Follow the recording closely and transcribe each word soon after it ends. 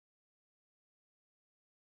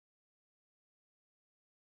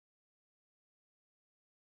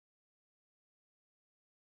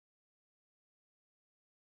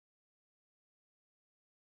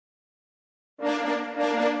Baby,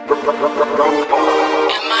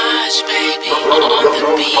 on the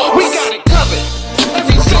beats. We got it covered.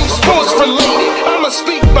 Everything sports related. I'ma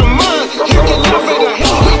speak my mind. You can love it or hate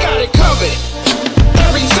it. We got it covered.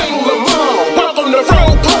 Everything Lamar. Welcome to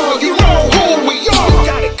roll call. You know who we are. We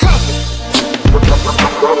got it covered. We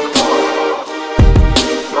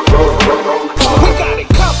got it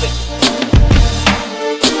covered.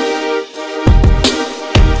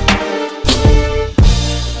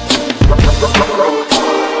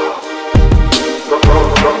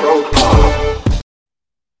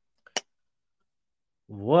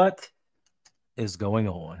 What is going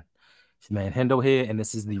on? It's your man Hendo here, and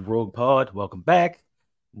this is the Rogue Pod. Welcome back.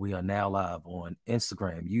 We are now live on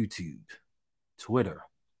Instagram, YouTube, Twitter,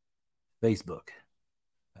 Facebook.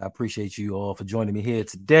 I appreciate you all for joining me here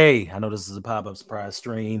today. I know this is a pop-up surprise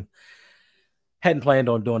stream. Hadn't planned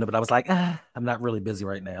on doing it, but I was like, I'm not really busy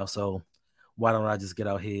right now, so why don't I just get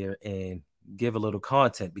out here and give a little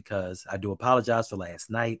content, because I do apologize for last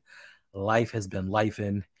night. Life has been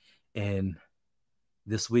lifing, and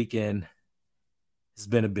this weekend it's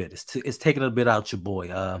been a bit. It's taken a bit out your boy.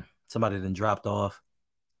 Somebody then dropped off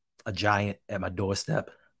a giant at my doorstep,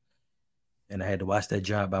 and I had to watch that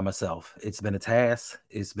giant by myself. It's been a task.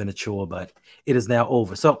 It's been a chore, but it is now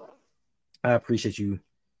over. So I appreciate you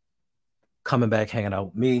coming back, hanging out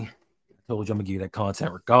with me. I told you I'm gonna give you that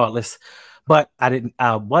content regardless, but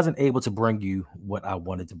I wasn't able to bring you what I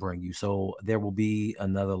wanted to bring you. So there will be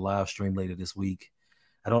another live stream later this week.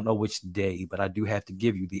 I don't know which day, but I do have to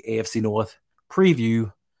give you the AFC North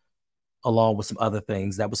preview along with some other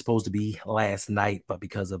things that was supposed to be last night, but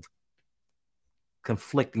because of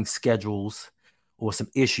conflicting schedules or some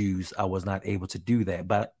issues, I was not able to do that.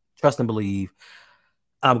 But trust and believe,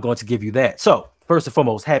 I'm going to give you that. So first and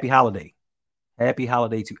foremost, happy holiday. Happy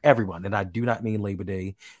holiday to everyone. And I do not mean Labor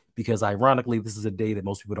Day, because ironically, this is a day that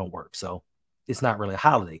most people don't work. So it's not really a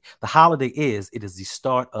holiday. The holiday is the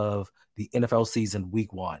start of the NFL season,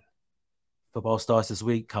 week 1. Football starts this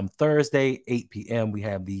week. Come Thursday, 8 p.m., we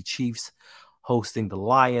have the Chiefs hosting the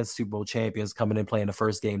Lions, Super Bowl champions, coming in playing the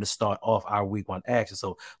first game to start off our week 1 action.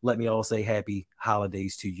 So let me all say happy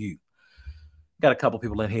holidays to you. Got a couple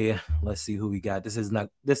people in here. Let's see who we got. This is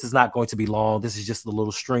not going to be long. This is just a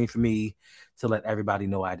little stream for me to let everybody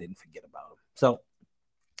know I didn't forget about them. So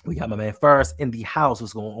we got my man First in the house.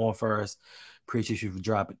 What's going on, First? Appreciate you for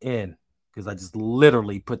dropping in, because I just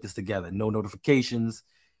literally put this together. No notifications,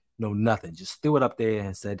 no nothing. Just threw it up there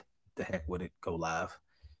and said, the heck with it, go live.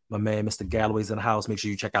 My man, Mr. Galloway's in the house. Make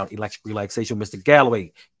sure you check out Electric Relaxation. Mr.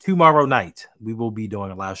 Galloway, tomorrow night, we will be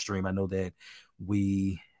doing a live stream. I know that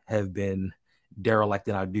we have been derelict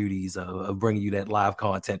in our duties of bringing you that live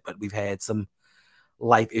content, but we've had some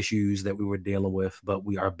life issues that we were dealing with, but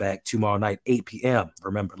we are back tomorrow night, 8 p.m.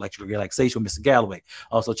 Remember, Electric Relaxation with Mr. Galloway.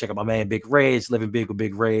 Also, check out my man, Big Reg, Living Big with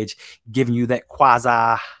Big Reg, giving you that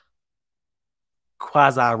quasi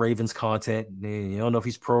Ravens content. You don't know if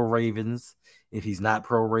he's pro Ravens, if he's not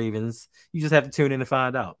pro Ravens. You just have to tune in and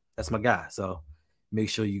find out. That's my guy. So make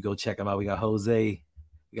sure you go check him out. We got Jose.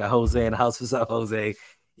 We got Jose in the house. What's up, Jose?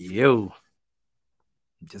 Yo.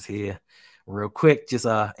 Just here real quick, just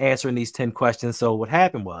answering these 10 questions. So what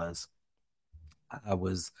happened was, I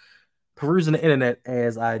was perusing the internet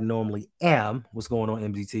as I normally am, what's going on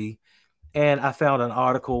MDT, and I found an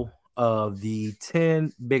article of the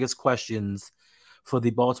 10 biggest questions for the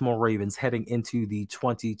Baltimore Ravens heading into the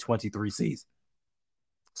 2023 season.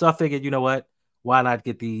 So I figured, you know what? Why not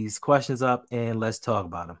get these questions up and let's talk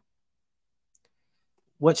about them.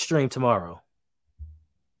 What stream tomorrow?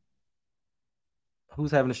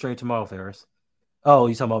 Who's having a stream tomorrow, Ferris? Oh,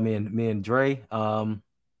 you talking about me and Dre?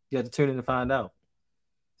 You have to tune in to find out.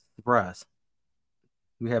 Surprise.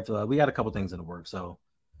 We got a couple things in the works, so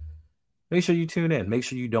make sure you tune in. Make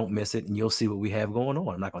sure you don't miss it, and you'll see what we have going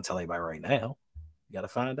on. I'm not going to tell anybody right now. You got to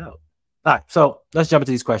find out. All right, so let's jump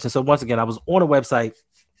into these questions. So once again, I was on a website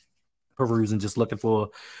perusing, just looking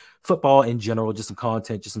for football in general, just some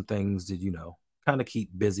content, just some things that, kind of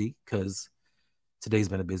keep busy, because today's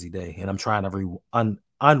been a busy day, and I'm trying to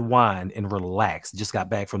unwind and relax. Just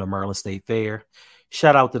got back from the Maryland State Fair.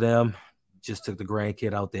 Shout out to them. Just took the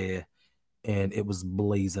grandkid out there, and it was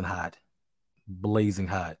blazing hot.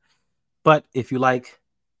 But if you like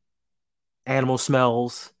animal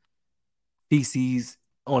smells, feces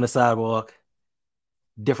on the sidewalk,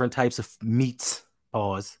 different types of meats,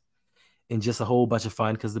 and just a whole bunch of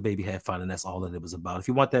fun, because the baby had fun, and that's all that it was about. If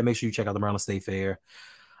you want that, make sure you check out the Maryland State Fair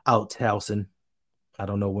out Towson. I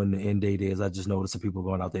don't know when the end date is. I just noticed some people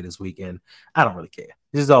going out there this weekend. I don't really care.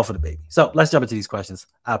 This is all for the baby. So let's jump into these questions.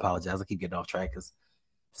 I apologize. I keep getting off track because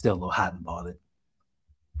I'm still a little hot and bothered.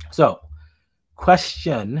 So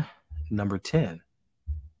question number 10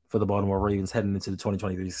 for the Baltimore Ravens heading into the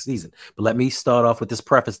 2023 season. But let me start off with this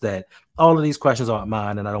preface that all of these questions aren't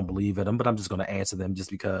mine and I don't believe in them, but I'm just going to answer them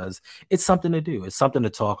just because it's something to do. It's something to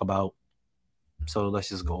talk about. So let's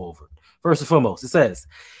just go over it. First and foremost, it says,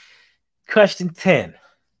 question 10,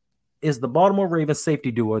 is the Baltimore Ravens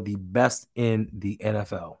safety duo the best in the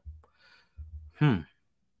NFL?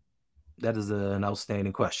 That is an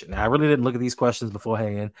outstanding question. Now, I really didn't look at these questions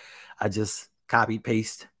beforehand. I just copy,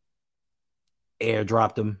 paste,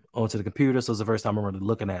 airdropped them onto the computer. So it's the first time I'm really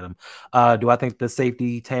looking at them. Do I think the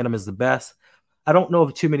safety tandem is the best? I don't know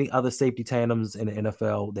of too many other safety tandems in the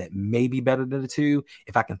NFL that may be better than the two.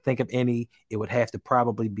 If I can think of any, it would have to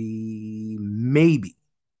probably be maybe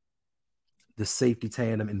the safety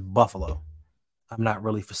tandem in Buffalo. I'm not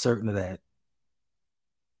really for certain of that.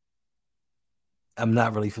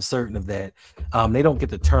 They don't get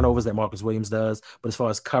the turnovers that Marcus Williams does, but as far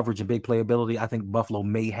as coverage and big playability, I think Buffalo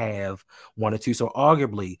may have one or two. So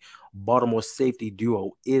arguably, Baltimore's safety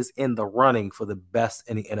duo is in the running for the best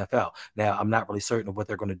in the NFL. Now, I'm not really certain of what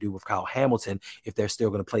they're going to do with Kyle Hamilton, if they're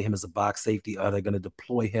still going to play him as a box safety. Are they going to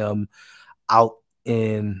deploy him out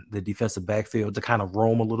in the defensive backfield to kind of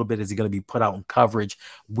roam a little bit? Is he going to be put out in coverage?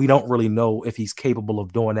 We don't really know if he's capable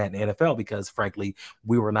of doing that in the NFL because, frankly,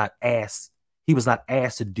 he was not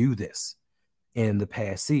asked to do this in the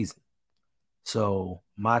past season. So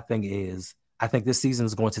my thing is, I think this season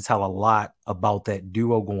is going to tell a lot about that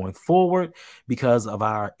duo going forward because of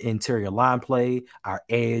our interior line play, our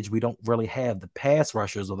edge. We don't really have the pass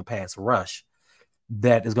rushers or the pass rush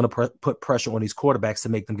that is going to put pressure on these quarterbacks to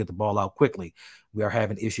make them get the ball out quickly. We are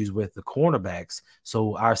having issues with the cornerbacks.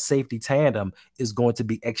 So our safety tandem is going to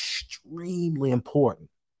be extremely important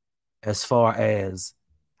as far as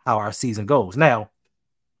how our season goes. Now,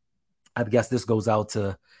 I guess this goes out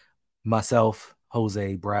to myself,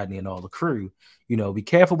 Jose, Bradney, and all the crew. Be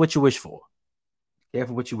careful what you wish for.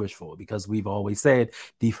 Careful what you wish for, because we've always said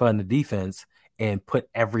defund the defense and put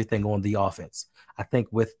everything on the offense. I think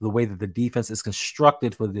with the way that the defense is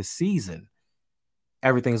constructed for this season,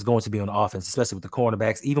 everything is going to be on the offense, especially with the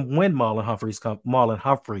cornerbacks. Even when Marlon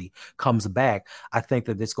Humphrey comes back, I think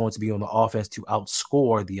that it's going to be on the offense to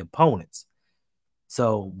outscore the opponents.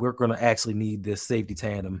 So we're going to actually need this safety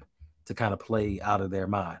tandem to kind of play out of their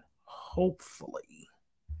mind. Hopefully.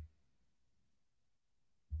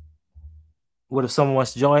 What if someone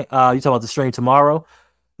wants to join? You talking about the stream tomorrow?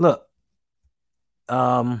 Look,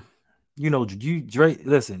 Dre.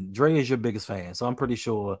 Listen, Dre is your biggest fan, so I'm pretty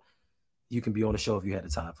sure you can be on the show if you had the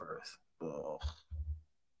time for us. Oh.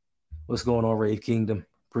 What's going on, Rave Kingdom?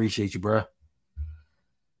 Appreciate you, bro.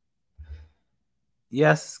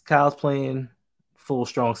 Yes, Kyle's playing full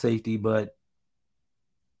strong safety, but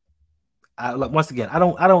once again, I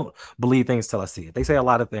don't believe things till I see it. They say a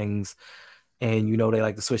lot of things, and they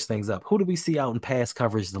like to switch things up. Who did we see out in pass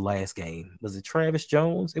coverage the last game? Was it Travis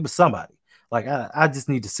Jones? It was somebody. Like I just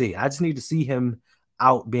need to see it. I just need to see him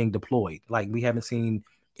out being deployed. Like we haven't seen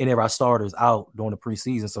any of our starters out during the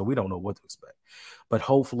preseason, so we don't know what to expect. But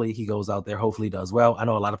hopefully he goes out there. Hopefully he does well. I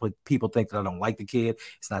know a lot of people think that I don't like the kid.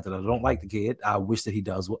 It's not that I don't like the kid. I wish that he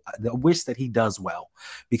does. I wish that he does well,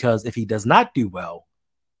 because if he does not do well,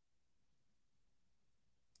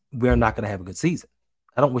 we're not going to have a good season.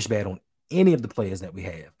 I don't wish bad on any of the players that we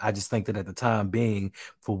have. I just think that at the time being,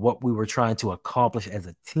 for what we were trying to accomplish as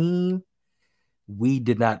a team, we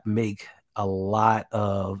did not make a lot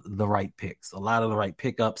of the right picks, a lot of the right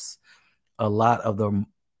pickups, a lot of the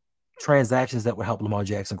transactions that would help Lamar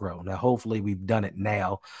Jackson grow. Now, hopefully we've done it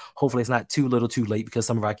now. Hopefully it's not too little too late, because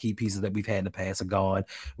some of our key pieces that we've had in the past are gone.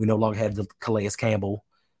 We no longer have the Calais Campbell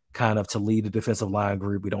kind of to lead the defensive line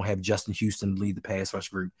group. We don't have Justin Houston to lead the pass rush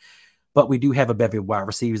group. But we do have a bevy of wide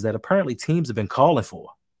receivers that apparently teams have been calling for.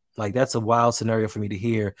 Like, that's a wild scenario for me to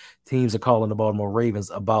hear. Teams are calling the Baltimore Ravens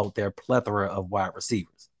about their plethora of wide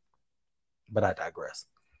receivers. But I digress.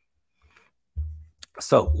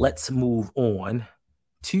 So let's move on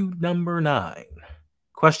to number 9.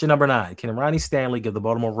 Question number 9. Can Ronnie Stanley give the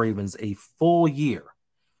Baltimore Ravens a full year?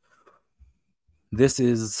 This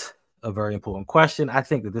is a very important question. I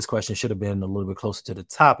think that this question should have been a little bit closer to the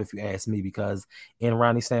top, if you ask me, because in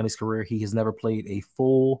Ronnie Stanley's career, he has never played a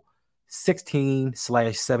full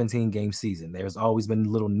 16/17 game season. There's always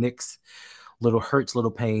been little nicks, little hurts,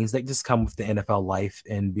 little pains that just come with the NFL life,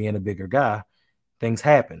 and being a bigger guy, things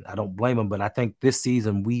happen. I don't blame him, but I think this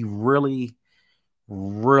season we really,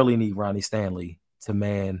 really need Ronnie Stanley to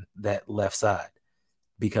man that left side,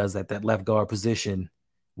 because at that left guard position,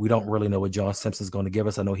 we don't really know what John Simpson's going to give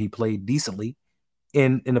us. I know he played decently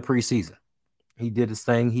in the preseason. He did his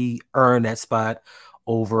thing. He earned that spot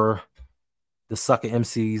over the sucker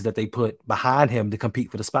MCs that they put behind him to compete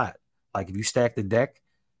for the spot. Like if you stack the deck,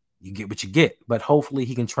 you get what you get. But hopefully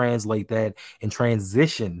he can translate that and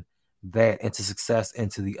transition that into success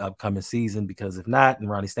into the upcoming season, because if not, and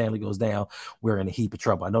Ronnie Stanley goes down, we're in a heap of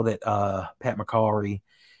trouble. I know that Pat McCarry,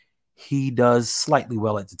 he does slightly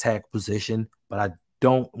well at the tackle position, but I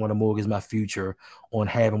don't want to mortgage my future on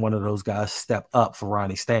having one of those guys step up for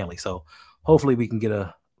Ronnie Stanley. So hopefully we can get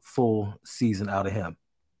a full season out of him.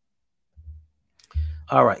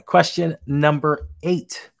 All right, question number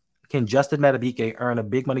 8. Can Justin Madubuike earn a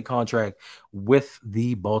big money contract with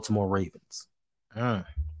the Baltimore Ravens?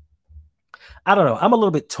 I don't know. I'm a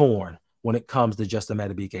little bit torn when it comes to Justin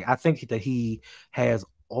Madubuike. I think that he has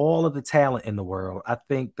all of the talent in the world. I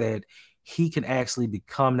think that he can actually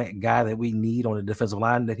become that guy that we need on the defensive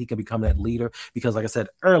line, that he can become that leader. Because like I said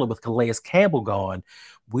earlier, with Calais Campbell gone,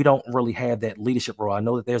 we don't really have that leadership role. I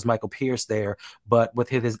know that there's Michael Pierce there, but with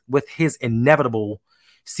his inevitable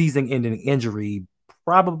season-ending injury,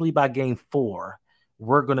 probably by game 4,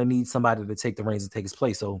 we're going to need somebody to take the reins and take his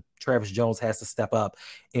place. So Travis Jones has to step up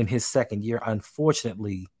in his second year.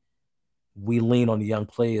 Unfortunately, we lean on the young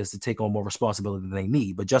players to take on more responsibility than they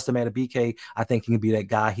need. But Justin Madubuike, I think he can be that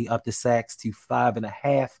guy. He upped his sacks to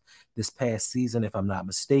 5.5 this past season, if I'm not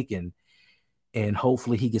mistaken. And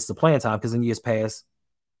hopefully he gets the playing time, because in years past,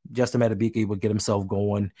 Justin Madubuike would get himself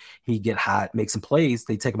going. He'd get hot, make some plays.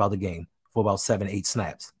 They take him out of the game for about 7-8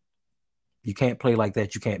 snaps. You can't play like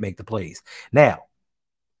that. You can't make the plays. Now,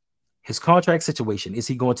 his contract situation, is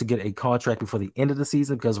he going to get a contract before the end of the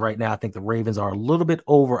season? Because right now I think the Ravens are a little bit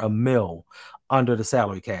over $1 million under the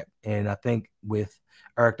salary cap. And I think with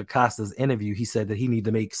Eric DaCosta's interview, he said that he needed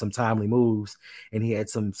to make some timely moves, and he had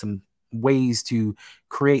some ways to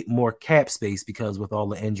create more cap space, because with all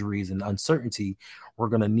the injuries and uncertainty, we're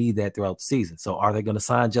going to need that throughout the season. So are they going to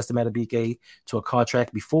sign Justin Madubuike to a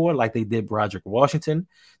contract before, like they did Broderick Washington?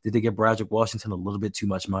 Did they give Broderick Washington a little bit too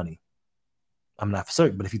much money? I'm not for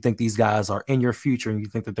certain, but if you think these guys are in your future and you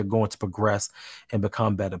think that they're going to progress and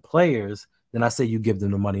become better players, then I say you give them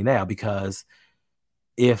the money now. Because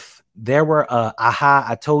if there were a aha,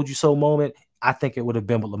 I told you so moment, I think it would have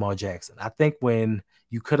been with Lamar Jackson. I think when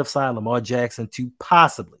you could have signed Lamar Jackson to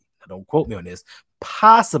possibly, don't quote me on this,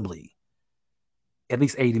 possibly at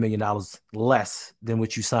least $80 million less than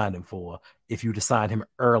what you signed him for. If you'd have signed him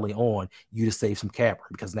early on, you'd have saved some cap room,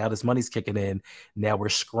 because now this money's kicking in. Now we're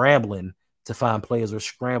scrambling to find players, are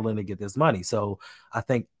scrambling to get this money. So I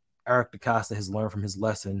think Eric DaCosta has learned from his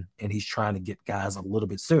lesson, and he's trying to get guys a little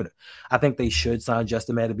bit sooner. I think they should sign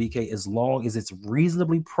Justin Madubuike as long as it's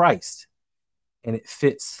reasonably priced and it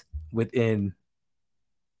fits within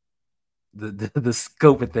the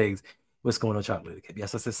scope of things. What's going on, Chocolate?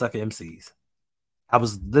 Yes, I said sucker MCs. I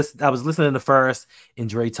was listening to first and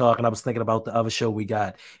Dre talk, and I was thinking about the other show we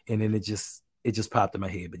got, and then it just popped in my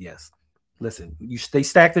head. But yes. Listen, they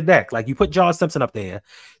stack the deck. Like, you put John Simpson up there,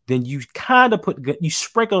 then you kind of you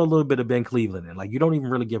sprinkle a little bit of Ben Cleveland in. Like, you don't even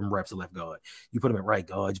really give him reps at left guard. You put him at right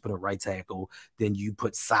guard, you put him at right tackle, then you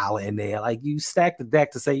put Salah in there. Like, you stack the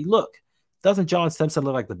deck to say, look, doesn't John Simpson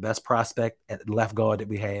look like the best prospect at left guard that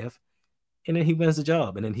we have? And then he wins the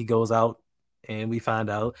job, and then he goes out, and we find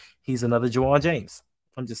out he's another Juwan James.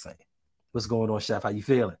 I'm just saying. What's going on, Chef? How you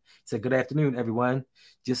feeling? He said, good afternoon, everyone.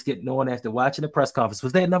 Just getting on after watching the press conference.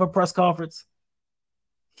 Was there another press conference?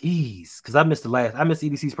 Jeez, because I missed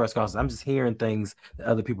EDC's press conference. I'm just hearing things that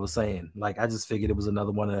other people are saying. Like, I just figured it was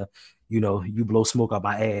another one of, you blow smoke out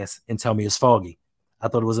my ass and tell me it's foggy. I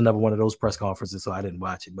thought it was another one of those press conferences, so I didn't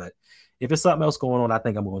watch it. But if there's something else going on, I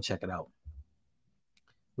think I'm going to check it out.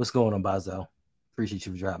 What's going on, Bazel? Appreciate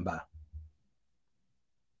you for dropping by.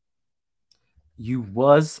 You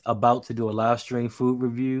was about to do a live stream food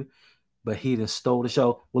review, but he done stole the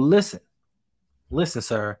show. Well, listen,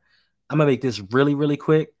 sir. I'm going to make this really, really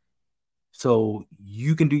quick so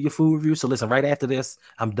you can do your food review. So listen, right after this,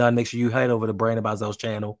 I'm done. Make sure you head over to Brandon Bazel's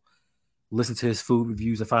channel, listen to his food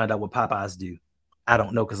reviews, and find out what Popeyes do. I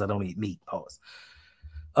don't know, because I don't eat meat. Pause.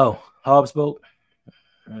 Oh, Hobbs boat.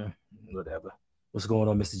 Whatever. What's going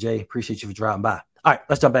on, Mr. J? Appreciate you for dropping by. All right,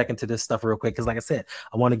 let's jump back into this stuff real quick, because like I said,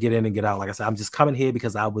 I want to get in and get out. Like I said, I'm just coming here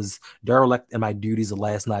because I was derelict in my duties of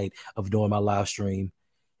last night of doing my live stream,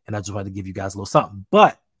 and I just wanted to give you guys a little something.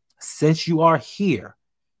 But since you are here,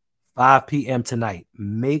 5 p.m. tonight,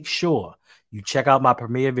 make sure you check out my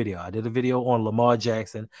premiere video. I did a video on Lamar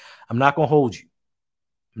Jackson. I'm not going to hold you.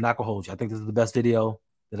 I think this is the best video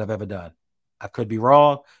that I've ever done. I could be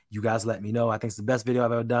wrong. You guys let me know. I think it's the best video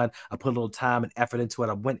I've ever done. I put a little time and effort into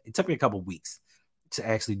it. It took me a couple of weeks to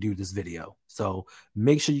actually do this video. So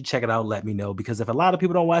make sure you check it out. Let me know, because if a lot of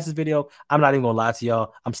people don't watch this video, I'm not even going to lie to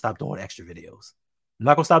y'all. I'm stopped doing extra videos. I'm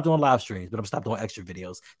not going to stop doing live streams, but I'm stopped doing extra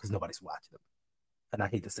videos because nobody's watching them. And I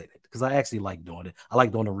hate to say that because I actually like doing it. I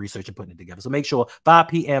like doing the research and putting it together. So make sure 5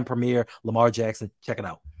 p.m. premiere, Lamar Jackson. Check it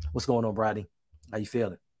out. What's going on, Brady? How you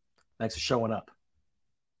feeling? Thanks for showing up.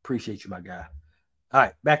 Appreciate you, my guy. All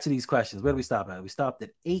right, back to these questions. Where do we stop at? We stopped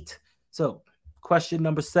at 8. So question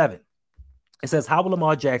number 7. It says, how will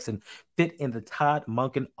Lamar Jackson fit in the Todd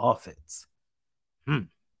Monken offense?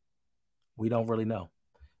 We don't really know.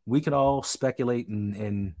 We can all speculate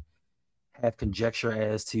and have conjecture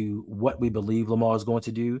as to what we believe Lamar is going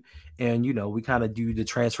to do. And, we kind of do the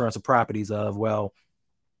transference of properties of, well,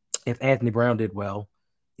 if Anthony Brown did well,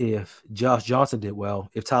 if Josh Johnson did well,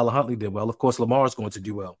 if Tyler Huntley did well, of course, Lamar is going to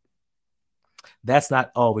do well. That's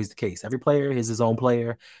not always the case. Every player is his own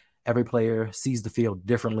player. Every player sees the field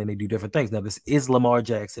differently and they do different things. Now, this is Lamar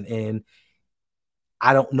Jackson, and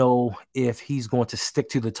I don't know if he's going to stick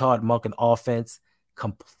to the Todd Monken offense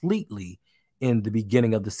completely in the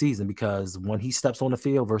beginning of the season, because when he steps on the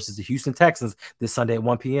field versus the Houston Texans this Sunday at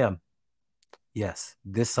 1 p.m., yes,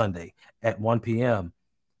 this Sunday at 1 p.m.,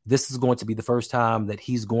 this is going to be the first time that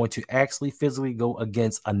he's going to actually physically go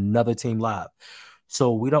against another team live.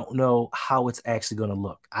 So we don't know how it's actually going to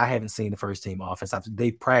look. I haven't seen the first team offense.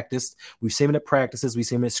 They've practiced. We've seen them at practices. We've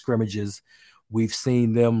seen them at scrimmages. We've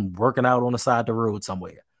seen them working out on the side of the road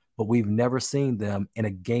somewhere, but we've never seen them in a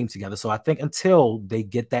game together. So I think until they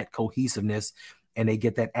get that cohesiveness and they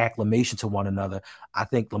get that acclimation to one another, I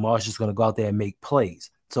think Lamar's just going to go out there and make plays.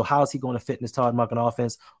 So how is he going to fit in this Todd Monken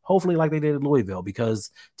offense? Hopefully like they did at Louisville,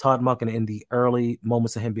 because Todd Monken, in the early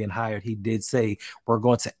moments of him being hired, he did say, we're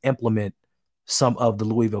going to implement some of the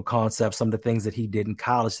Louisville concepts, some of the things that he did in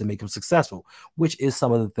college to make him successful, which is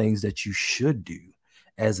some of the things that you should do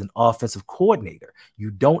as an offensive coordinator.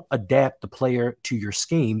 You don't adapt the player to your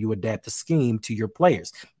scheme. You adapt the scheme to your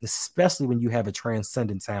players, especially when you have a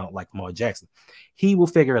transcendent talent like Lamar Jackson. He will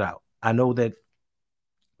figure it out. I know that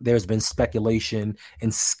there's been speculation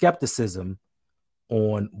and skepticism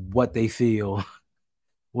on what they feel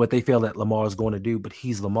that Lamar is going to do, but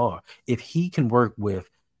he's Lamar. If he can work with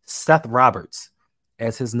Seth Roberts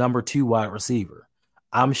as his number 2 wide receiver,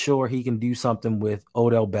 I'm sure he can do something with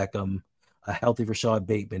Odell Beckham, a healthy Rashad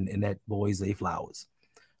Bateman, and that boy Zay Flowers.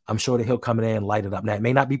 I'm sure that he'll come in there and light it up. Now, it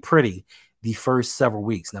may not be pretty the first several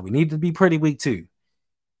weeks. Now, we need to be pretty week 2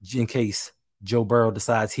 in case Joe Burrow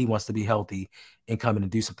decides he wants to be healthy and come in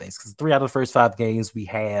and do some things. Because 3 out of the first 5 games, we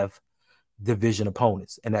have division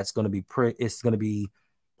opponents, and that's going to be it's going to be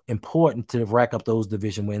important to rack up those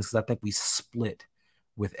division wins, because I think we split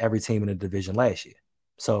with every team in the division last year.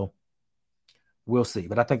 So we'll see.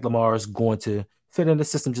 But I think Lamar is going to fit in the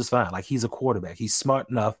system just fine. Like, he's a quarterback. He's smart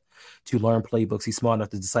enough to learn playbooks. He's smart enough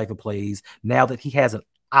to decipher plays. Now that he has an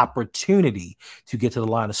opportunity to get to the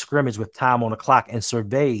line of scrimmage with time on the clock and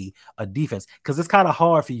survey a defense, because it's kind of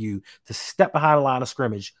hard for you to step behind the line of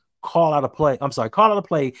scrimmage, call out a play,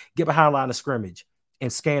 get behind the line of scrimmage,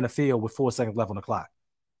 and scan the field with 4 seconds left on the clock.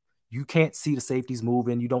 You can't see the safeties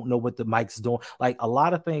moving. You don't know what the mic's doing. Like, a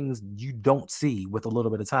lot of things you don't see with a little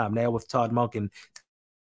bit of time. Now with Todd Monken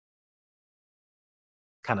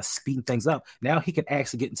kind of speeding things up, now he can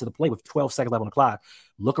actually get into the play with 12 seconds left on the clock,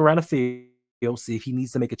 look around the field, see if he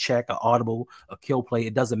needs to make a check, an audible, a kill play.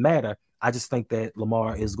 It doesn't matter. I just think that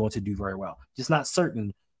Lamar is going to do very well. Just not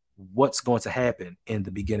certain what's going to happen in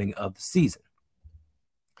the beginning of the season.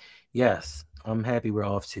 Yes, I'm happy we're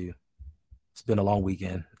off too. It's been a long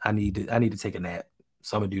weekend. I need to take a nap.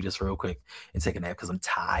 So I'm gonna do this real quick and take a nap because I'm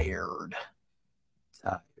tired.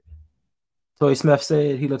 Toy Smith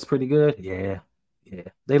said he looks pretty good. Yeah,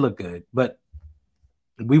 they look good, but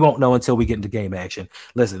we won't know until we get into game action.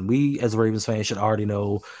 Listen, we as Ravens fans should already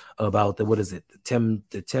know about Tim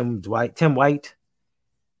White,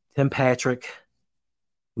 Tim Patrick.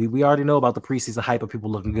 We already know about the preseason hype of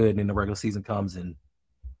people looking good, and then the regular season comes and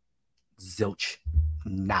zilch,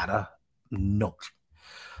 nada, no.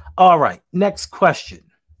 All right, next question.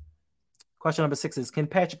 Question number 6 is, can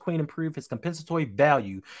Patrick Queen improve his compensatory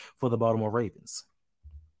value for the Baltimore Ravens?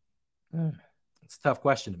 It's a tough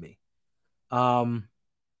question to me. I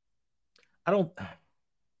don't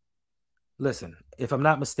listen. If I'm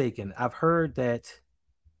not mistaken, I've heard that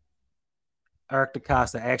Eric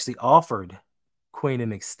DeCosta actually offered Queen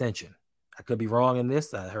an extension. I could be wrong in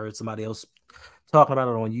this. I heard somebody else talking about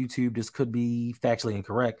it on YouTube. This could be factually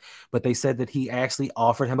incorrect, but they said that he actually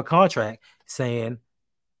offered him a contract saying,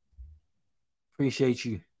 appreciate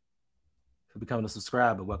you for becoming a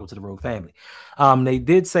subscriber. Welcome to the Rogue family. They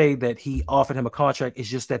did say that he offered him a contract. It's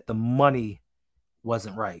just that the money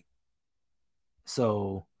wasn't right.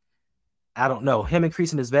 So I don't know. Him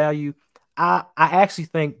increasing his value, I actually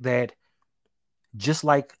think that just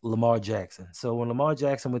like Lamar Jackson. So when Lamar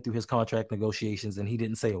Jackson went through his contract negotiations and he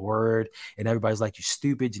didn't say a word, and everybody's like, "You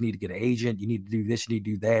stupid, you need to get an agent, you need to do this, you need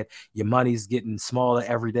to do that, your money's getting smaller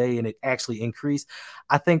every day," and it actually increased.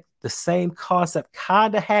 I think the same concept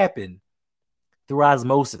kind of happened through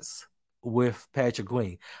osmosis with Patrick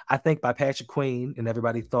Queen. I think by Patrick Queen, and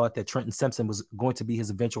everybody thought that Trenton Simpson was going to be his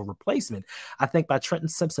eventual replacement. I think by Trenton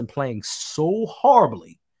Simpson playing so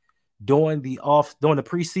horribly during the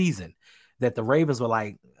preseason that the Ravens were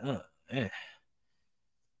like, eh,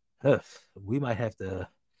 we might have to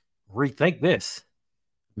rethink this.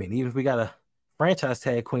 I mean, even if we got a franchise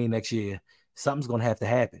tag Queen next year, something's going to have to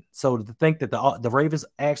happen. So to think that the Ravens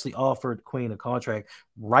actually offered Queen a contract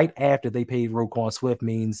right after they paid Roquan Smith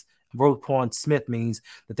means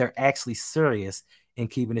that they're actually serious in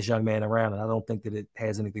keeping this young man around. And I don't think that it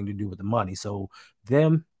has anything to do with the money. So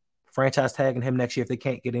them franchise tagging him next year if they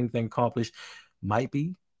can't get anything accomplished might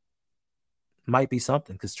be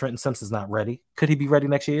something, because Trenton Simpson's not ready. Could he be ready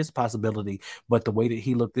next year? It's a possibility. But the way that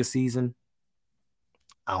he looked this season,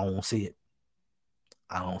 I don't see it.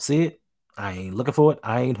 I ain't looking for it.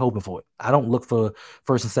 I ain't hoping for it. I don't look for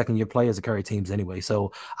first and second year players to carry teams anyway.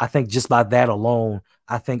 So I think just by that alone,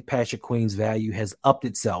 I think Patrick Queen's value has upped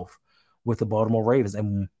itself with the Baltimore Ravens.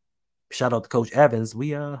 And shout out to Coach Evans.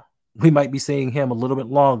 We might be seeing him a little bit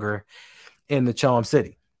longer in the Charm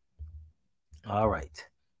City. All right.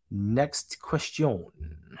 Next question.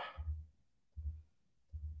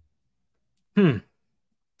 Can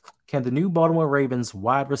the new Baltimore Ravens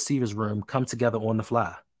wide receivers room come together on the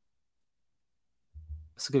fly?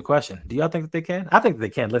 That's a good question. Do y'all think that they can? I think that they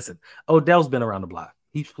can. Listen, Odell's been around the block.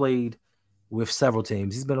 He's played with several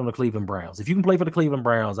teams. He's been on the Cleveland Browns. If you can play for the Cleveland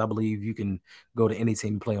Browns, I believe you can go to any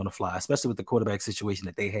team and play on the fly, especially with the quarterback situation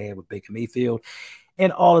that they had with Baker Mayfield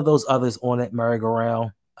and all of those others on that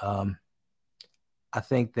merry-go-round. I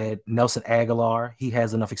think that Nelson Aguilar, he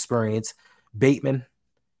has enough experience. Bateman,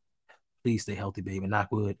 please stay healthy, Bateman.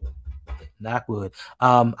 Knock wood.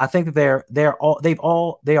 I think that they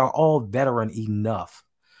are all veteran enough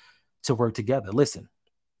to work together. Listen,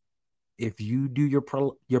 if you do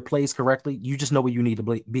your plays correctly, you just know where you need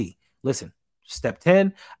to be. Listen, step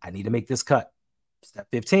 10, I need to make this cut. Step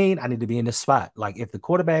 15, I need to be in this spot. Like, if the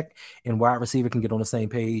quarterback and wide receiver can get on the same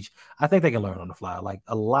page, I think they can learn on the fly. Like,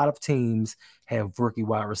 a lot of teams have rookie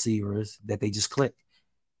wide receivers that they just click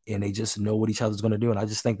and they just know what each other's going to do. And I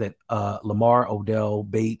just think that Lamar, Odell,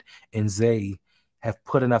 Bate, and Zay have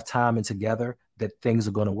put enough time in together that things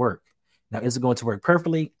are going to work. Now, is it going to work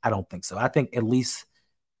perfectly? I don't think so. I think at least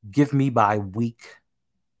give me by week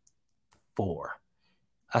 4.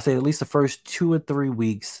 I say at least the first 2 or 3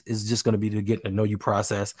 weeks is just going to be to get to know you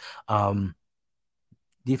process.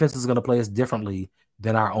 Defense is going to play us differently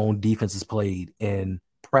than our own defenses played in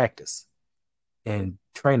practice and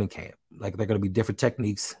training camp. Like, they're going to be different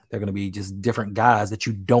techniques. They're going to be just different guys that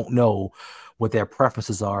you don't know what their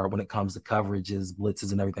preferences are when it comes to coverages,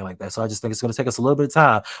 blitzes, and everything like that. So I just think it's going to take us a little bit of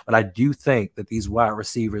time, but I do think that these wide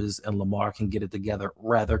receivers and Lamar can get it together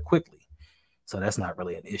rather quickly. So that's not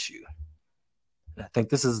really an issue. And I think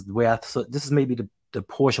this is the way this is maybe the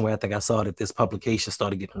portion where I think I saw that this publication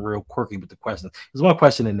started getting real quirky with the questions. There's one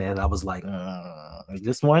question in there that I was like, is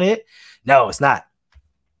this one it? No, it's not.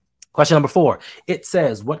 Question number 4. It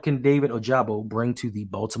says, what can David Ojabo bring to the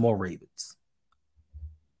Baltimore Ravens?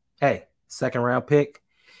 Hey, second round pick,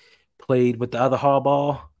 played with the other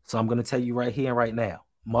hardball. So I'm going to tell you right here and right now,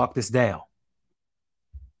 mark this down.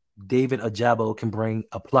 David Ojabo can bring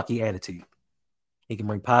a plucky attitude. He can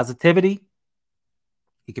bring positivity.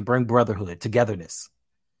 He can bring brotherhood, togetherness.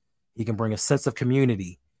 He can bring a sense of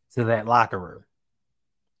community to that locker room.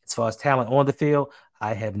 As far as talent on the field,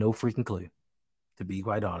 I have no freaking clue. To be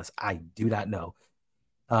quite honest, I do not know.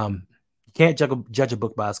 You can't judge a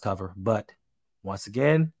book by its cover, but once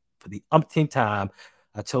again, for the umpteenth time,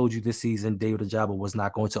 I told you this season David Ojabo was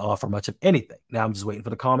not going to offer much of anything. Now I'm just waiting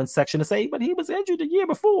for the comments section to say, but he was injured the year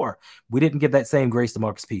before. We didn't give that same grace to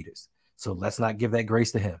Marcus Peters, so let's not give that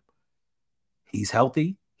grace to him. He's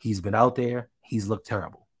healthy. He's been out there. He's looked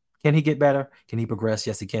terrible. Can he get better? Can he progress?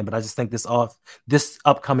 Yes, he can. But I just think this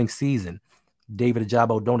upcoming season, David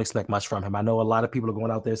Ojabo, don't expect much from him. I know a lot of people are going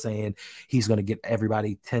out there saying he's going to get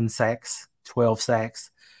everybody 10 sacks, 12 sacks.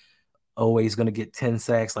 Always going to get 10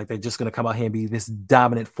 sacks. Like, they're just going to come out here and be this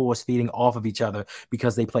dominant force feeding off of each other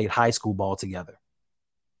because they played high school ball together.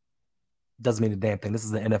 Doesn't mean a damn thing. This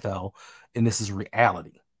is the NFL, and this is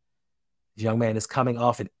reality. This young man is coming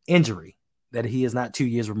off an injury that he is not 2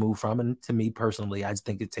 years removed from. And to me personally, I just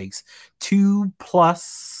think it takes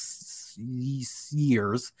 2+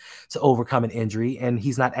 years to overcome an injury, and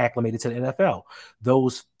he's not acclimated to the NFL.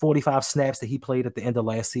 Those 45 snaps that he played at the end of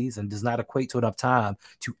last season does not equate to enough time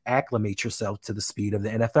to acclimate yourself to the speed of the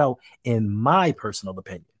NFL, in my personal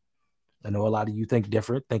opinion. I know a lot of you think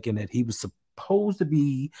different, thinking that he was supposed to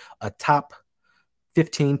be a top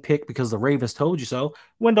 15 pick because the Ravens told you so.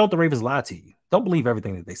 When don't the Ravens lie to you? Don't believe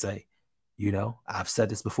everything that they say. I've said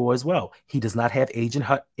this before as well. He does not have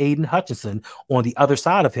Aiden Hutchinson on the other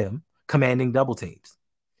side of him commanding double teams.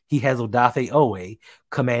 He has Odafe Owe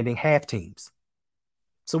commanding half teams.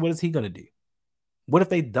 So what is he going to do? What if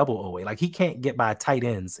they double Owe? Like, he can't get by tight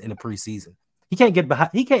ends in the preseason. He can't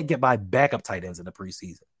get by backup tight ends in the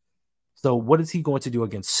preseason. So what is he going to do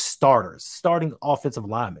against starting offensive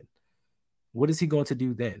linemen? What is he going to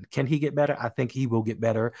do then? Can he get better? I think he will get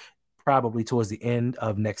better probably towards the end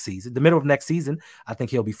of next season. The middle of next season, I think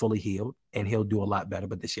he'll be fully healed and he'll do a lot better.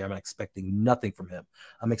 But this year, I'm expecting nothing from him.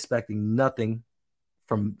 I'm expecting nothing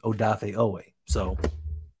from Odafe Owe. So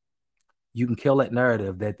you can kill that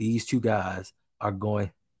narrative that these two guys are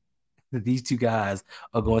going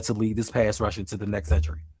to lead this pass rush into the next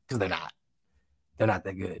century, because they're not. They're not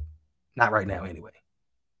that good. Not right now, anyway.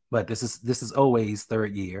 But this is Owe's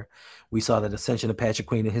third year. We saw the ascension of Patrick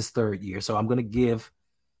Queen in his third year. So I'm going to give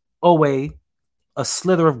Owe a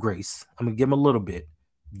slither of grace. I'm going to give him a little bit,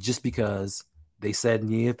 just because they said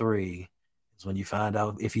in year 3 is when you find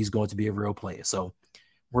out if he's going to be a real player. So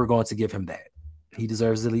we're going to give him that. He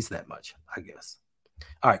deserves at least that much, I guess.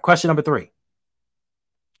 All right, question number 3.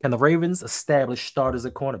 Can the Ravens establish starters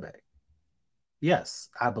at cornerback? Yes,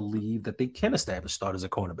 I believe that they can establish starters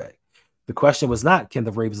at cornerback. The question was not, can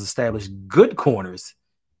the Ravens establish good corners,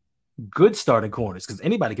 good starting corners? Because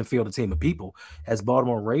anybody can field a team of people. As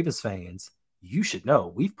Baltimore Ravens fans, you should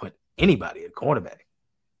know we've put anybody at cornerback.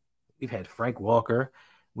 We've had Frank Walker.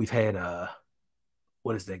 We've had,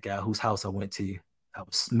 what is that guy whose house I went to? I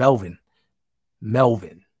was Melvin.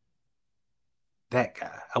 That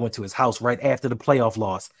guy. I went to his house right after the playoff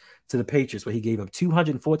loss to the Patriots, where he gave up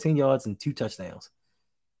 214 yards and 2 touchdowns.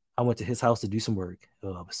 I went to his house to do some work.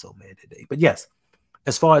 Oh, I was so mad today. But yes,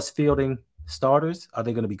 as far as fielding starters, are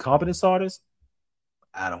they going to be competent starters?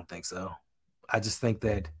 I don't think so. I just think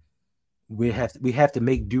that we have to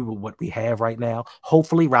make do with what we have right now.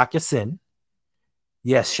 Hopefully, Rock Ya-Sin.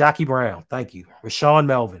 Yes, Shockey Brown. Thank you. Rashawn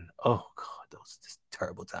Melvin. Oh, God, those just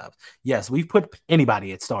terrible times. Yes, we've put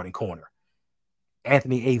anybody at starting corner.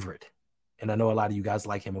 Anthony Averett. And I know a lot of you guys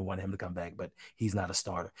like him and want him to come back, but he's not a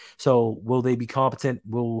starter. So will they be competent?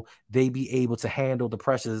 Will they be able to handle the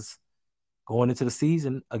pressures going into the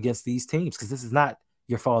season against these teams? Because this is not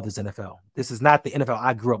your father's NFL. This is not the NFL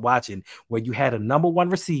I grew up watching, where you had a number 1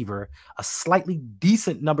 receiver, a slightly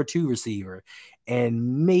decent number 2 receiver,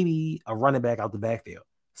 and maybe a running back out the backfield.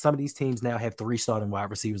 Some of these teams now have 3 starting wide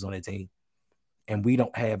receivers on their team, and we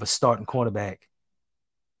don't have a starting cornerback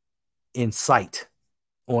in sight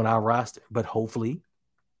on our roster. But hopefully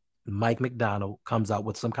Mike McDonald comes out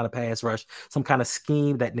with some kind of pass rush, some kind of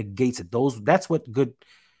scheme that negates it. That's what good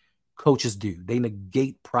coaches do. They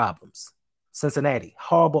negate problems. Cincinnati,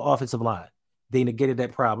 horrible offensive line. They negated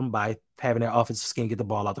that problem by having their offensive scheme get the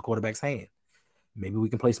ball out the quarterback's hand. Maybe we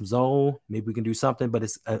can play some zone. Maybe we can do something, but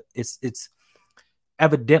it's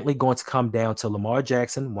evidently going to come down to Lamar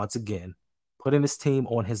Jackson once again putting his team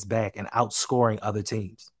on his back and outscoring other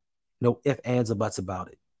teams. No ifs, ands, or buts about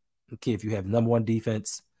it. Okay, if you have number 1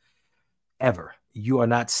 defense ever, you are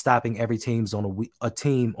not stopping every team's on a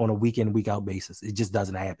team on a week in, week out basis. It just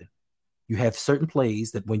doesn't happen. You have certain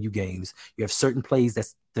plays that win you games. You have certain plays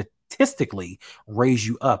that statistically raise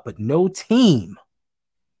you up, but no team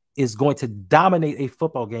is going to dominate a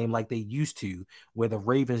football game like they used to, where the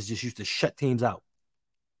Ravens just used to shut teams out.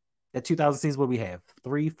 That 2000 season, what we have,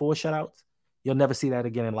 3, 4 shutouts. You'll never see that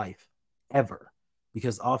again in life, ever,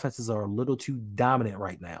 because offenses are a little too dominant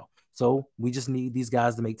right now. So we just need these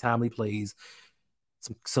guys to make timely plays,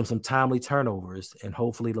 some timely turnovers, and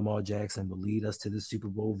hopefully Lamar Jackson will lead us to the Super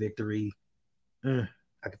Bowl victory. I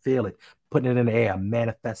can feel it. Putting it in the air. I'm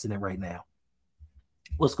manifesting it right now.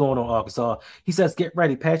 What's going on, Arkansas? He says, get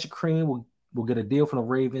ready. Patrick Cream will get a deal from the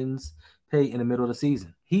Ravens pay in the middle of the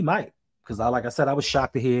season. He might, because like I said, I was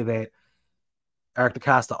shocked to hear that Eric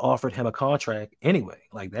DeCosta offered him a contract anyway.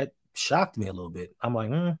 Like, that shocked me a little bit. I'm like,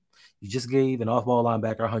 you just gave an off-ball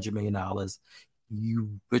linebacker $100 million.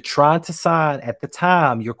 You were trying to sign, at the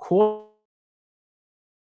time, your quarterback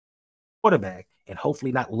and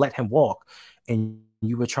hopefully not let him walk. And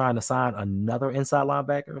you were trying to sign another inside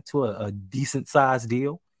linebacker to a decent-sized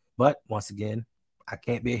deal. But once again, I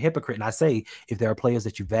can't be a hypocrite. And I say, if there are players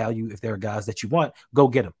that you value, if there are guys that you want, go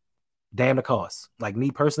get them. Damn the cost. Like,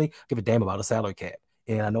 me personally, give a damn about a salary cap.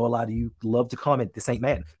 And I know a lot of you love to comment, this ain't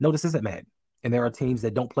Madden. No, this isn't Madden. And there are teams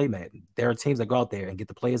that don't play Madden. There are teams that go out there and get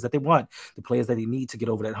the players that they want, the players that they need to get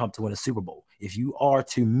over that hump to win a Super Bowl. If you are,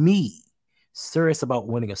 to me, serious about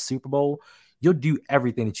winning a Super Bowl, you'll do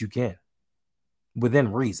everything that you can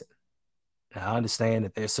within reason. Now, I understand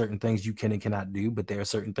that there are certain things you can and cannot do, but there are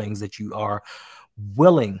certain things that you are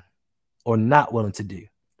willing or not willing to do.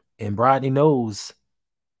 And Brodney knows,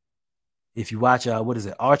 if you watch, what is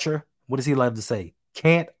it, Archer? What does he love to say?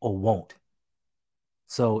 Can't or won't.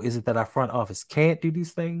 So is it that our front office can't do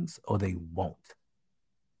these things or they won't?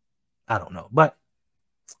 I don't know. But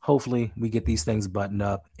hopefully we get these things buttoned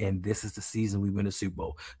up, and this is the season we win the Super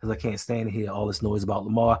Bowl. Because I can't stand to hear all this noise about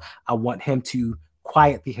Lamar. I want him to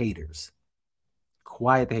quiet the haters.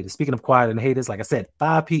 Quiet the haters. Speaking of quieting the haters, like I said,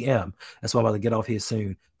 5 p.m. That's why I'm about to get off here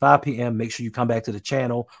soon. 5 p.m. Make sure you come back to the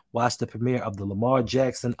channel, watch the premiere of the Lamar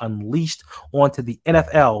Jackson Unleashed onto the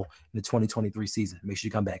NFL in the 2023 season. Make sure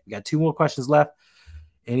you come back. We got 2 more questions left.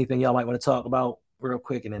 Anything y'all might want to talk about real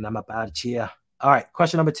quick, and then I'm up out of chair. All right,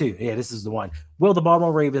 question number 2. Yeah, this is the one. Will the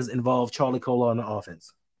Baltimore Ravens involve Charlie Kolar on the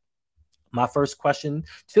offense? My first question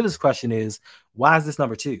to this question is, why is this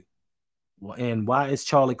number 2? And why is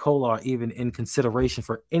Charlie Kolar even in consideration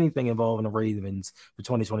for anything involving the Ravens for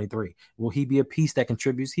 2023? Will he be a piece that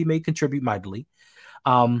contributes? He may contribute mightily.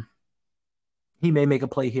 He may make a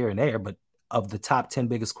play here and there, but of the top 10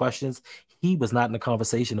 biggest questions, he was not in the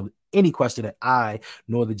conversation of any question that I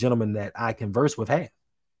nor the gentleman that I converse with have.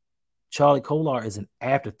 Charlie Kolar is an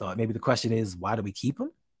afterthought. Maybe the question is, why do we keep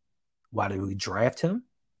him? Why do we draft him?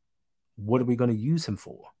 What are we going to use him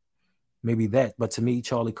for? Maybe that. But to me,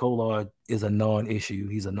 Charlie Kolar is a non-issue.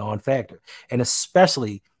 He's a non-factor. And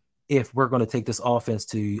especially if we're going to take this offense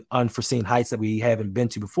to unforeseen heights that we haven't been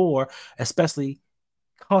to before, especially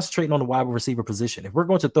concentrating on the wide receiver position. If we're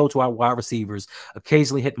going to throw to our wide receivers,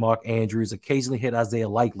 occasionally hit Mark Andrews, occasionally hit Isaiah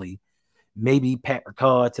Likely, maybe Pat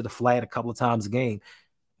Ricard to the flat a couple of times a game,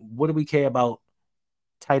 what do we care about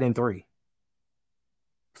tight end 3?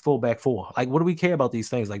 Fullback 4? Like, what do we care about these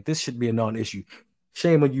things? Like, this should be a non-issue.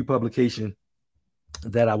 Shame on you, publication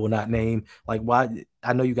that I will not name. Like, why?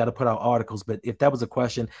 I know you got to put out articles, but if that was a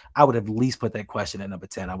question, I would have at least put that question at number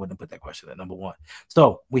 10. I wouldn't have put that question at number 1.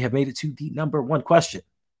 So we have made it to the number 1 question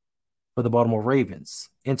for the Baltimore Ravens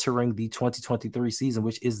entering the 2023 season,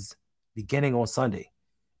 which is beginning on Sunday.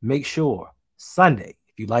 Make sure Sunday,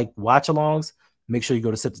 if you like watch-alongs, make sure you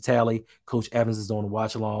go to Sip the Tally. Coach Evans is doing a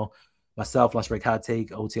watch-along. Myself, Lunch Break Hot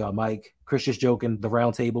Take, OTR Mike, Chris just joking, the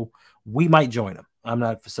round table. We might join them. I'm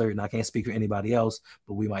not for certain. I can't speak for anybody else,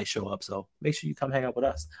 but we might show up. So make sure you come hang out with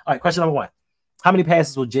us. All right, question number 1. How many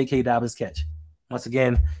passes will J.K. Dobbins catch? Once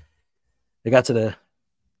again, they got to the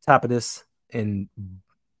top of this in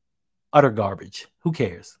utter garbage. Who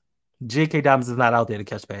cares? J.K. Dobbins is not out there to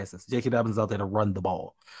catch passes. J.K. Dobbins is out there to run the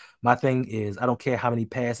ball. My thing is, I don't care how many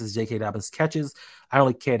passes J.K. Dobbins catches. I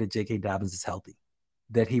only care that J.K. Dobbins is healthy,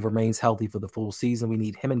 that he remains healthy for the full season. We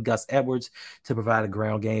need him and Gus Edwards to provide a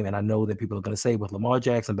ground game. And I know that people are going to say, with Lamar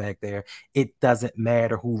Jackson back there, it doesn't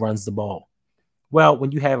matter who runs the ball. Well,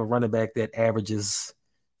 when you have a running back that averages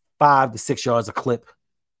 5 to 6 yards a clip,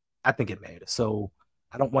 I think it matters. So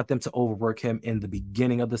I don't want them to overwork him in the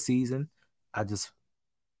beginning of the season. I just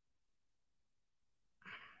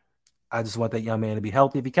want that young man to be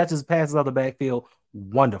healthy. If he catches passes out of the backfield,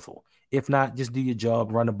 wonderful. If not, just do your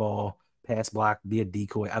job, run the ball, pass block, be a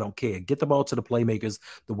decoy. I don't care. Get the ball to the playmakers,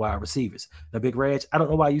 the wide receivers. Now, Big Reg, I don't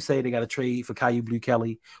know why you say they got to trade for Caillou Blue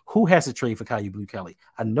Kelly. Who has to trade for Caillou Blue Kelly?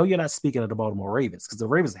 I know you're not speaking of the Baltimore Ravens, because the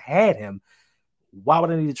Ravens had him. Why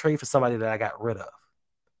would I need to trade for somebody that I got rid of?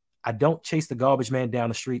 I don't chase the garbage man down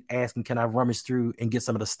the street asking, can I rummage through and get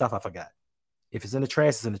some of the stuff I forgot? If it's in the trash,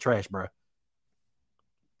 it's in the trash, bro.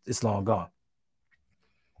 It's long gone.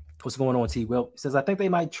 What's going on, T? Will? He says, I think they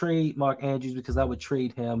might trade Mark Andrews because I would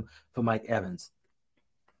trade him for Mike Evans.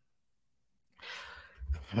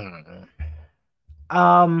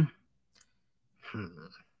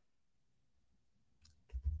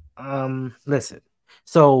 Listen.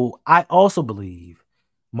 So I also believe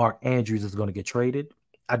Mark Andrews is going to get traded.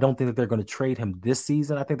 I don't think that they're going to trade him this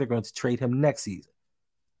season. I think they're going to trade him next season.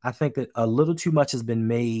 I think that a little too much has been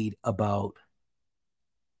made about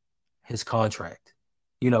his contract,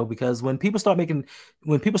 because when people start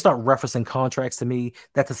referencing contracts to me,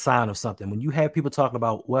 that's a sign of something. When you have people talking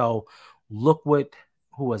about, well, look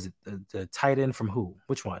who was it? The tight end from who?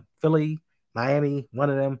 Which one? Philly, Miami, one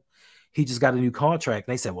of them. He just got a new contract.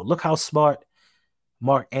 And they said, well, look how smart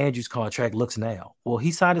Mark Andrews' contract looks now. Well,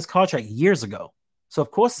 he signed his contract years ago. So,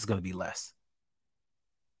 of course, it's going to be less.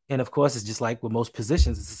 And, of course, it's just like with most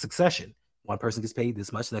positions, it's a succession. One person gets paid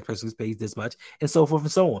this much, the next person gets paid this much, and so forth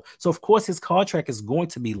and so on. So of course his contract is going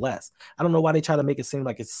to be less. I don't know why they try to make it seem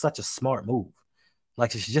like it's such a smart move.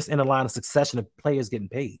 Like it's just in a line of succession of players getting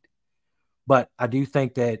paid. But I do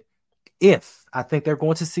think that if I think they're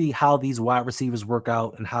going to see how these wide receivers work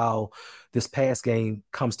out and how this pass game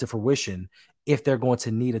comes to fruition, if they're going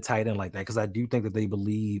to need a tight end like that, because I do think that they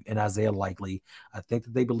believe in Isaiah Likely. I think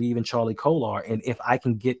that they believe in Charlie Kolar. And if I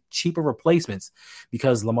can get cheaper replacements,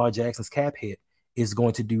 because Lamar Jackson's cap hit is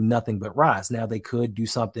going to do nothing but rise. Now they could do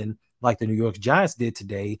something like the New York Giants did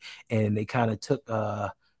today, and they kind of took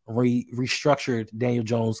restructured Daniel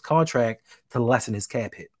Jones' contract to lessen his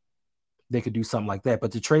cap hit. They could do something like that.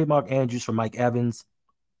 But to trade Mark Andrews for Mike Evans,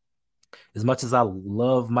 as much as I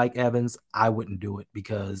love Mike Evans, I wouldn't do it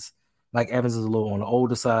because Mike Evans is a little on the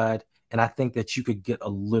older side. And I think that you could get a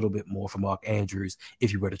little bit more from Mark Andrews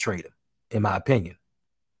if you were to trade him, in my opinion.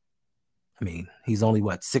 I mean, he's only,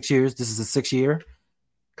 6 years? This is a 6 year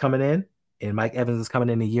coming in. And Mike Evans is coming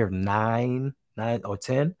in a year 9 or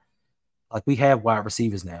 10. Like, we have wide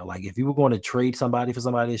receivers now. Like, if you were going to trade somebody for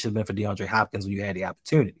somebody, it should have been for DeAndre Hopkins when you had the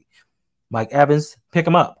opportunity. Mike Evans, pick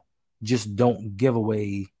him up. Just don't give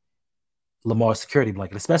away Lamar's security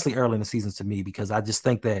blanket, especially early in the season to me, because I just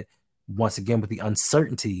think that once again, with the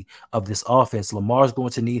uncertainty of this offense, Lamar's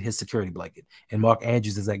going to need his security blanket. And Mark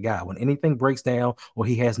Andrews is that guy. When anything breaks down or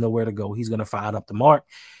he has nowhere to go, he's going to fire it up to Mark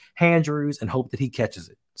Andrews and hope that he catches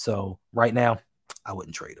it. So right now, I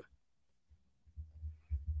wouldn't trade him.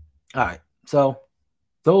 All right. So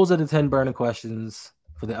those are the 10 burning questions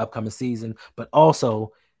for the upcoming season, but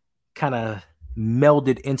also kind of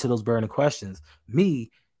melded into those burning questions. Me,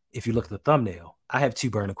 if you look at the thumbnail, I have 2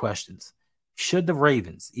 burning questions. Should the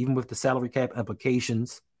Ravens, even with the salary cap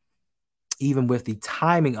implications, even with the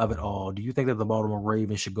timing of it all, do you think that the Baltimore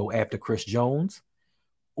Ravens should go after Chris Jones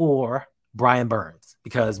or Brian Burns?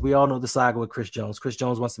 Because we all know the saga with Chris Jones. Chris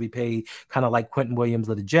Jones wants to be paid kind of like Quentin Williams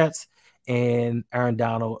of the Jets and Aaron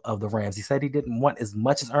Donald of the Rams. He said he didn't want as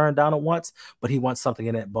much as Aaron Donald wants, but he wants something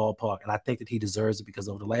in that ballpark. And I think that he deserves it because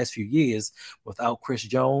over the last few years, without Chris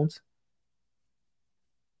Jones,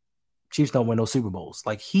 Chiefs don't win no Super Bowls.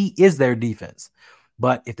 Like, he is their defense.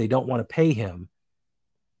 But if they don't want to pay him,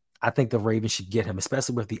 I think the Ravens should get him,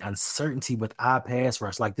 especially with the uncertainty with our pass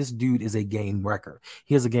rush. Like, this dude is a game wrecker.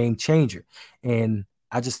 He is a game changer. And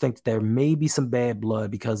I just think there may be some bad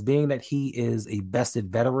blood because being that he is a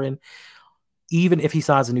vested veteran, even if he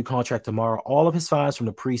signs a new contract tomorrow, all of his fines from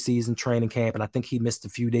the preseason training camp, and I think he missed a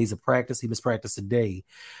few days of practice. He missed practice today.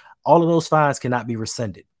 All of those fines cannot be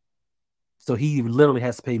rescinded. So he literally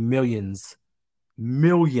has to pay millions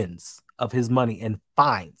of his money in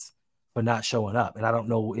fines for not showing up. And I don't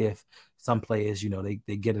know if some players,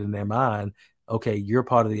 they get it in their mind, okay, you're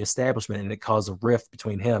part of the establishment, and it caused a rift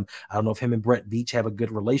between him. I don't know if him and Brett Veach have a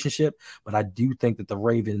good relationship, but I do think that the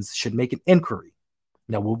Ravens should make an inquiry.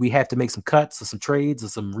 Now, will we have to make some cuts or some trades or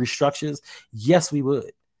some restructures? Yes, we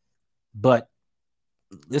would. But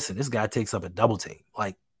listen, this guy takes up a double team.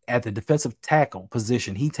 Like, at the defensive tackle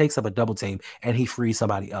position, he takes up a double team and he frees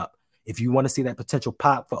somebody up. If you want to see that potential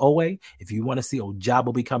pop for Owe, if you want to see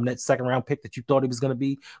Ojabo become that second round pick that you thought he was going to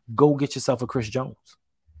be, go get yourself a Chris Jones.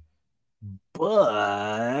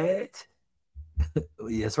 But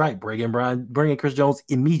that's right. Bring in Chris Jones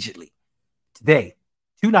immediately. Today,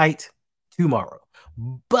 tonight, tomorrow.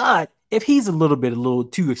 But if he's a little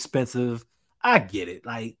too expensive, I get it.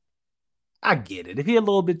 Like, I get it. If he's a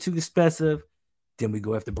little bit too expensive, then we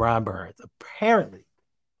go after Brian Burns. Apparently,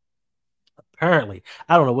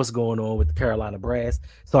 I don't know what's going on with the Carolina Brass.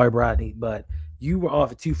 Sorry, Brodney, but you were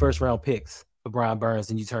offered 2 first-round picks for Brian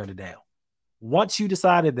Burns and you turned it down. Once you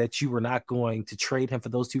decided that you were not going to trade him for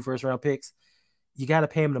those 2 first-round picks, you got to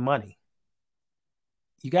pay him the money.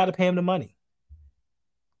 You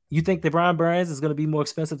think that Brian Burns is going to be more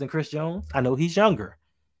expensive than Chris Jones? I know he's younger,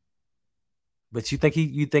 but you think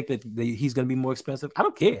that he's going to be more expensive? I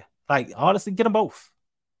don't care. Like, honestly, get them both.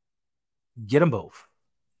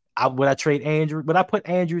 Would I trade Andrew? Would I put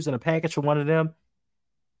Andrews in a package for one of them?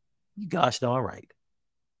 You gosh darn right.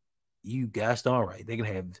 They can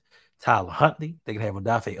have Tyler Huntley. They can have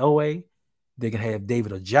Odafe Owe. They can have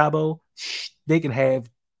David Ojabo. They can have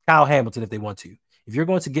Kyle Hamilton if they want to. If you're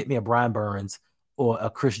going to get me a Brian Burns or a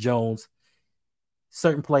Chris Jones,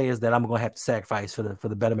 certain players that I'm going to have to sacrifice for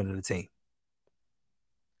the betterment of the team.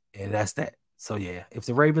 And that's that. So, yeah, if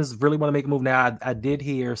the Ravens really want to make a move now, I did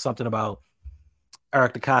hear something about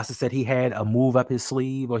Eric DeCosta said he had a move up his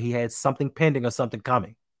sleeve or he had something pending or something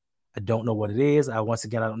coming. I don't know what it is. I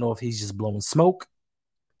don't know if he's just blowing smoke.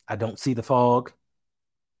 I don't see the fog.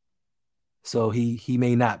 So he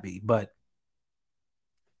may not be. But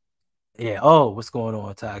Yeah. Oh, what's going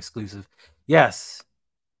on, Ty exclusive? Yes,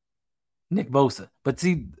 Nick Bosa. But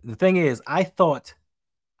see, the thing is, I thought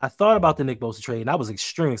about the Nick Bosa trade, and I was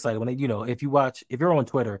extremely excited when if you're on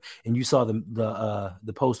Twitter and you saw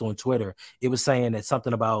the post on Twitter, it was saying that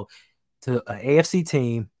something about to an AFC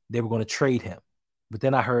team they were going to trade him, but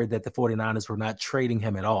then I heard that the 49ers were not trading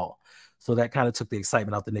him at all, so that kind of took the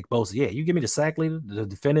excitement out the Nick Bosa. Yeah, you give me the sack leader, the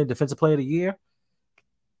defensive player of the year.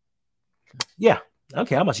 Yeah,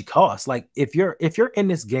 okay, how much he costs? Like if you're in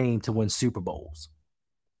this game to win Super Bowls,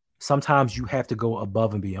 sometimes you have to go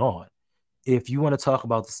above and beyond. If you want to talk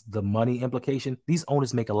about the money implication, these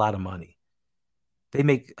owners make a lot of money. They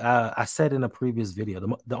make, I said in a previous video,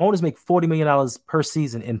 the owners make $40 million per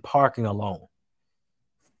season in parking alone.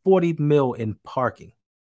 40 mil in parking.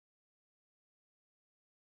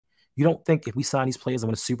 You don't think if we sign these players and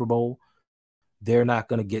win a Super Bowl, they're not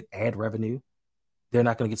going to get ad revenue? They're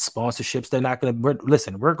not going to get sponsorships. They're not going to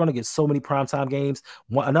listen. We're going to get so many primetime games.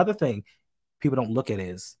 Another thing people don't look at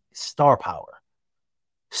is star power.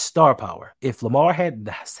 Star power. If Lamar had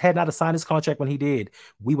not signed his contract when he did,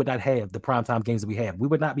 we would not have the primetime games that we have. We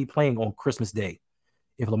would not be playing on Christmas Day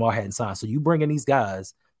if Lamar hadn't signed. So you bring in these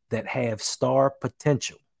guys that have star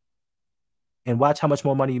potential and watch how much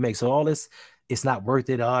more money you make. So all this, it's not worth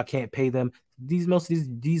it. Oh, I can't pay them. These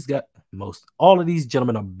guys, most all of these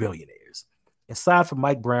gentlemen are billionaires. Aside from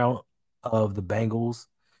Mike Brown of the Bengals,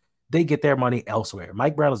 they get their money elsewhere.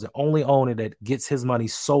 Mike Brown is the only owner that gets his money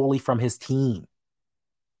solely from his team.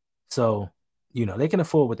 So, they can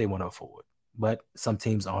afford what they want to afford. But some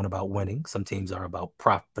teams aren't about winning. Some teams are about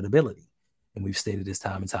profitability. And we've stated this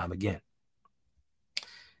time and time again.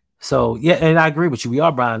 So, yeah, and I agree with you. We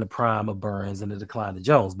are buying the prime of Burns and the decline of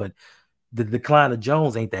Jones, but the decline of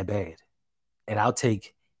Jones ain't that bad. And I'll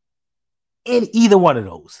take in either one of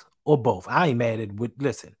those or both. I ain't mad at it.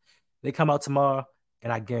 Listen, they come out tomorrow,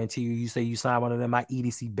 and I guarantee you, you say you sign one of them, my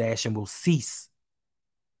EDC bashing will cease.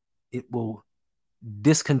 It will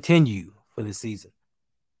discontinue for the season.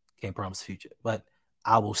 Can't promise the future, but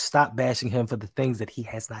I will stop bashing him for the things that he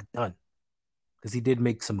has not done because he did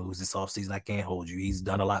make some moves this offseason. I can't hold you. He's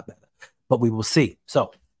done a lot better, but we will see.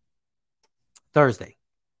 So, Thursday,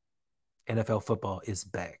 NFL football is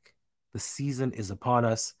back. The season is upon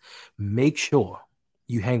us. Make sure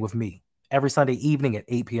you hang with me every Sunday evening at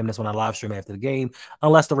 8 p.m. That's when I live stream after the game,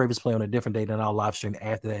 unless the Ravens play on a different day, then I'll live stream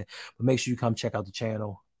after that. But make sure you come check out the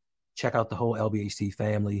channel, check out the whole LBHT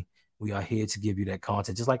family. We are here to give you that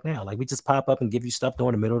content just like now. Like we just pop up and give you stuff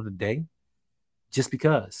during the middle of the day just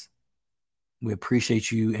because we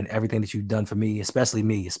appreciate you and everything that you've done for me, especially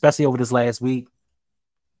over this last week.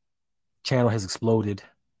 Channel has exploded.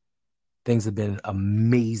 Things have been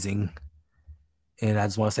amazing. And I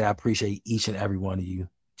just want to say I appreciate each and every one of you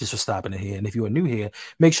just for stopping in here. And if you are new here,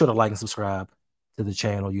 make sure to like and subscribe to the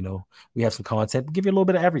channel. We have some content. We give you a little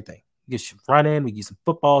bit of everything. We get you front end, we get some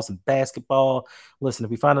football, some basketball. Listen,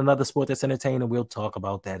 if we find another sport that's entertaining, we'll talk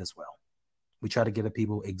about that as well. We try to give the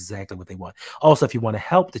people exactly what they want. Also, if you want to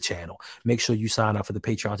help the channel, make sure you sign up for the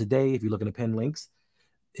Patreon today. If you look in the pin links,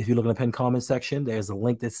 if you look in the pin comment section, there's a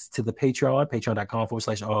link that's to the Patreon,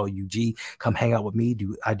 patreon.com/ROUG. Come hang out with me.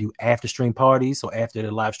 I do after stream parties. So after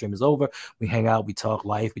the live stream is over, we hang out, we talk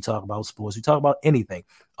life, we talk about sports, we talk about anything.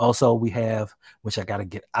 Also, we have, which I got to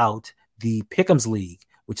get out, the Pick'ems League,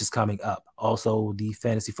 which is coming up. Also, the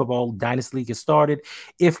Fantasy Football Dynasty League is started.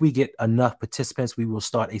 If we get enough participants, we will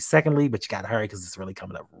start a second league, but you got to hurry because it's really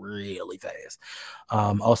coming up really fast.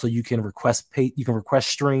 Also, you can request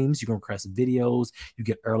streams, you can request videos, you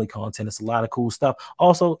get early content. It's a lot of cool stuff.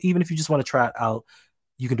 Also, even if you just want to try it out,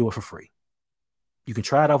 you can do it for free. You can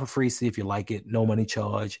try it out for free, see if you like it, no money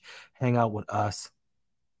charge, hang out with us.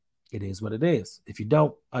 It is what it is. If you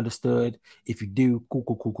don't, understood. If you do,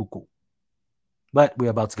 cool. But we're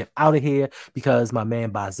about to get out of here because my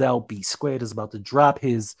man Bazel B Squared is about to drop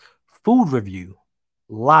his food review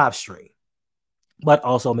live stream. But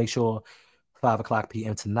also make sure 5:00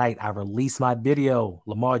 p.m. tonight, I release my video,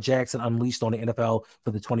 Lamar Jackson Unleashed on the NFL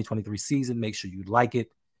for the 2023 season. Make sure you like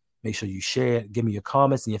it. Make sure you share it. Give me your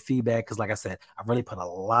comments and your feedback because, like I said, I really put a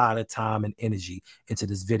lot of time and energy into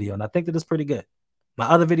this video, and I think that it's pretty good. My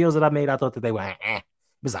other videos that I made, I thought that they were It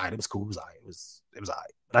was all right. It was cool. It was all right. It was all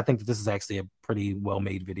right. But I think that this is actually a pretty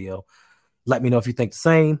well-made video. Let me know if you think the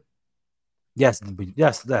same. Yes,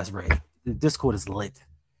 that's right. The Discord is lit.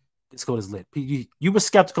 Discord is lit. You were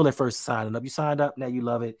skeptical at first signing up. You signed up. Now you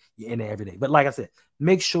love it. You're in there every day. But like I said,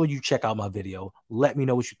 make sure you check out my video. Let me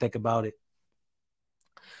know what you think about it.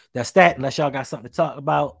 That's that. Unless y'all got something to talk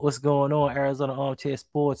about, what's going on, Arizona Armchair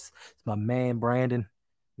Sports. It's my man, Brandon.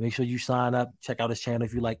 Make sure you sign up. Check out his channel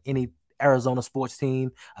if you like any Arizona sports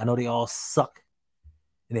team. I know they all suck.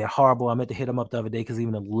 and they're horrible. I meant to hit them up the other day because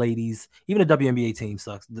even the ladies, even the WNBA team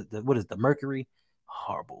sucks. What is the Mercury?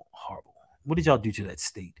 Horrible, horrible. What did y'all do to that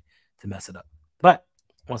state to mess it up? But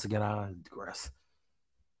once again, I digress.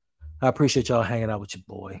 I appreciate y'all hanging out with your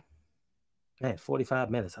boy. Man, 45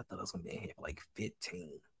 minutes. I thought I was going to be in here for like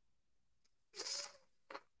 15.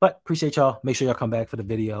 But appreciate y'all. Make sure y'all come back for the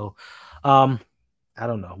video. I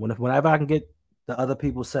don't know. Whenever I can get the other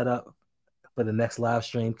people set up for the next live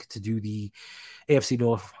stream to do the AFC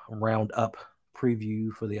North roundup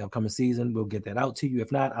preview for the upcoming season, we'll get that out to you.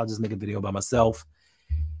 If not, I'll just make a video by myself.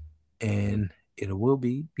 And it will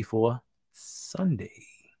be before Sunday.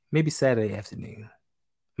 Maybe Saturday afternoon.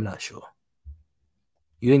 I'm not sure.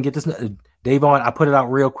 You didn't get this, Davon. I put it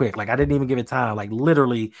out real quick. Like, I didn't even give it time. Like,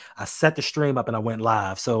 literally, I set the stream up and I went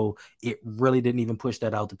live. So it really didn't even push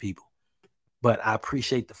that out to people. But I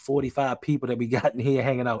appreciate the 45 people that we got in here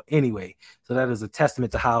hanging out anyway. So that is a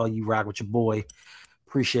testament to how you rock with your boy.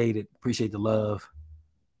 Appreciate it. Appreciate the love.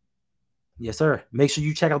 Yes, sir. Make sure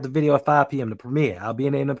you check out the video at 5 p.m. the premiere. I'll be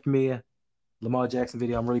in the premiere. Lamar Jackson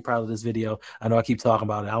video. I'm really proud of this video. I know I keep talking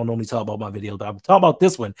about it. I don't normally talk about my videos, but I'm talking about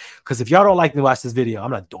this one because if y'all don't like me watch this video,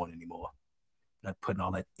 I'm not doing it anymore. I'm not putting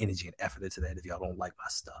all that energy and effort into that if y'all don't like my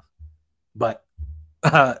stuff. But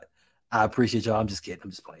I appreciate y'all. I'm just kidding.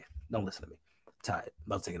 I'm just playing. Don't listen to me. I'm tired.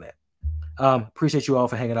 I'm about taking that. Appreciate you all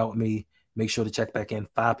for hanging out with me. Make sure to check back in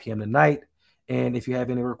 5 p.m. tonight. And if you have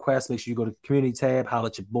any requests, make sure you go to the community tab, holler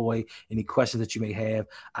at your boy. Any questions that you may have,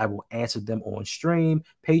 I will answer them on stream.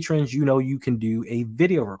 Patrons, you know you can do a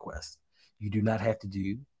video request. You do not have to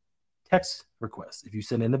do text requests. If you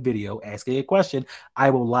send in a video asking a question,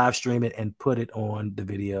 I will live stream it and put it on the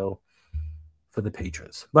video for the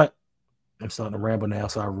patrons. But I'm starting to ramble now,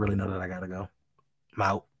 so I really know that I got to go. I'm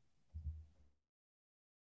out.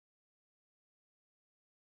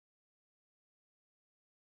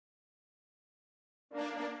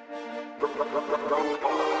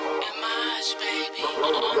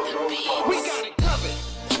 We got it covered.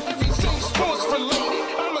 Everything sports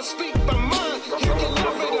related. I'ma speak by